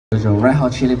叫做 Red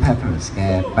Hot Chili Peppers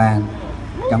嘅 band，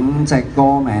 咁隻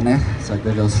歌名咧就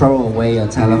叫做 Throw Away Your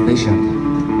Television。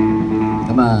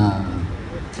咁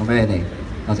送俾你哋，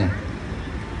多謝。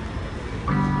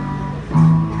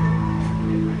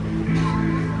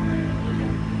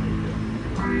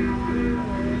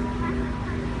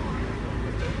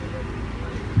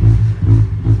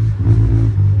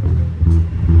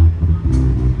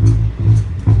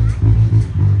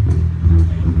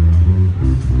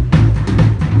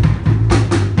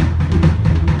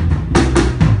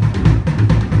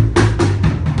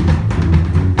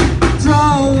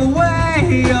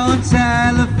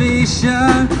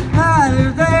Television,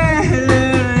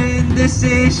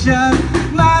 indecision,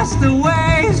 master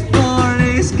waits for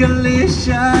his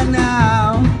collision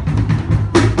now.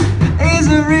 Is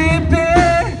a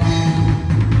repeat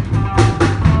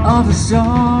of a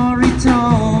story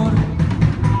told.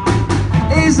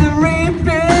 Is a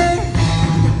repeat,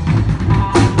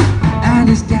 and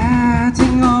it's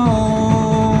getting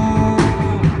old.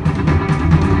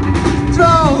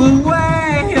 Throw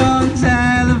away on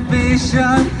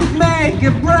television, make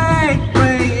a break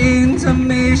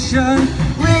intermission,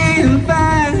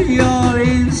 reinvent your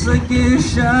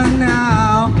institution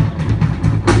now.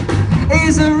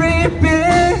 Is a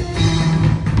repeat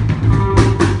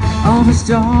of a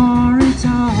story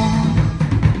told.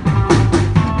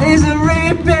 Is a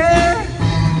repeat,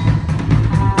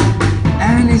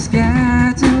 and it's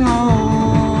getting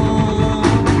old.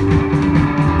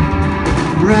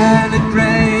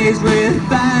 Renegades with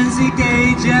fancy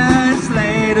gauges,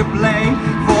 lay to play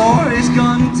for it's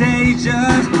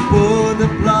contagious. Pull the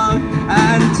plug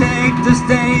and take the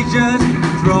stages.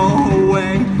 Throw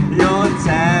away your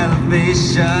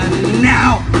television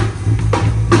now.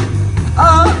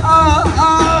 Oh, oh,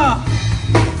 oh.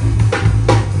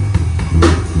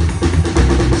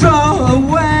 Throw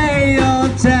away your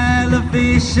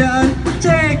television.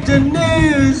 Take the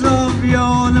news of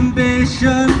your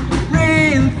ambition.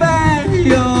 Reinvent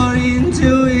your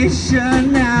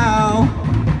intuition now.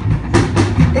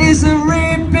 Is a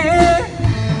repeat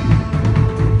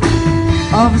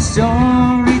of a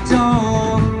story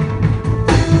told.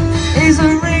 Is a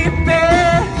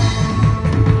repeat,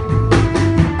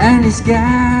 and it's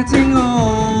getting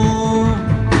old.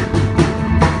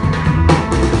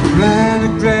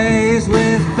 Renegades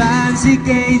with fancy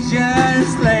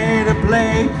gauges, lay to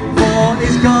play for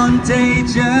it's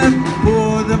contagious.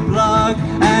 Pull the plug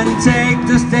and take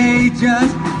the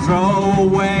stages. Throw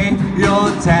away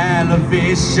your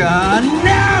television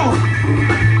now!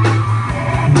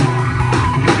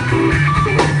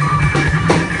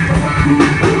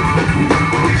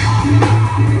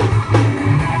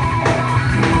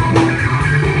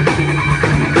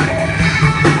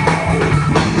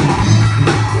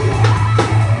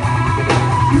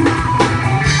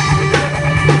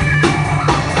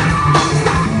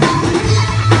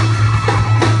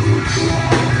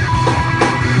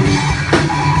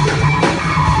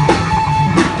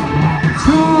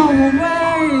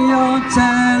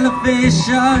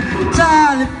 Television,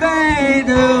 elevate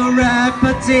the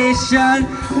repetition,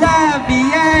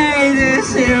 alleviate this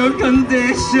ill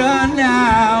condition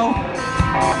now.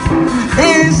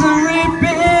 Is a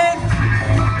repeat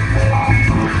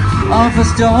of a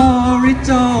story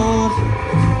told.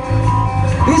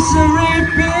 It's a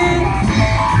repeat,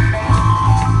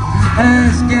 and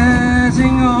it's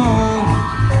getting old.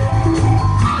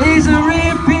 It's a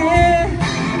repeat.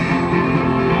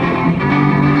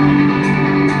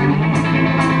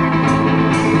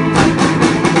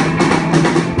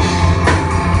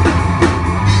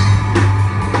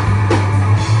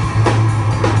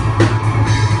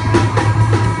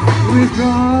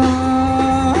 Withdraw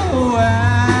away,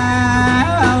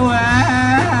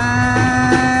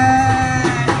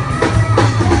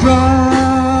 draw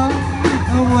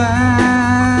away,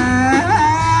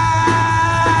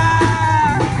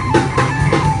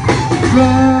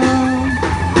 draw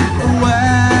away,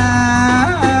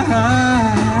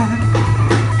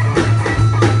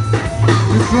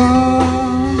 withdraw,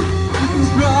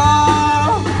 withdraw,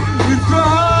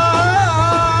 withdraw.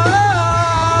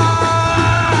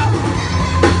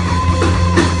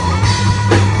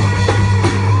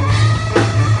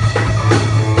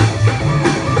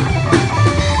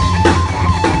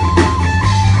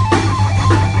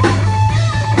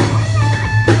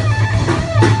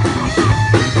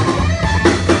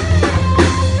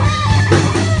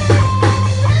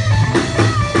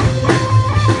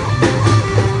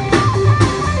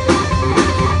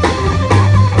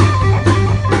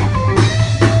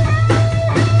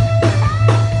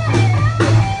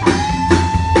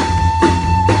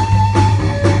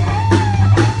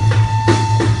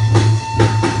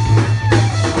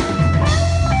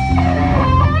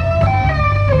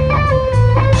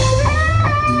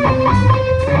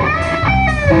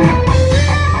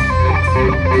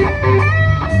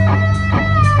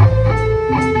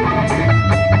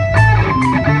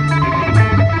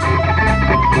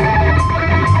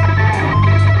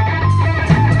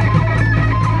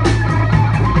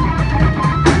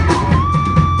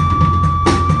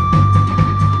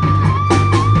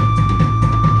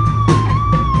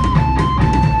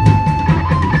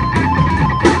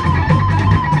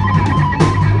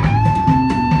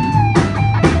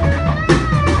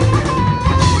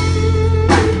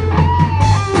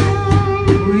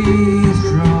 free.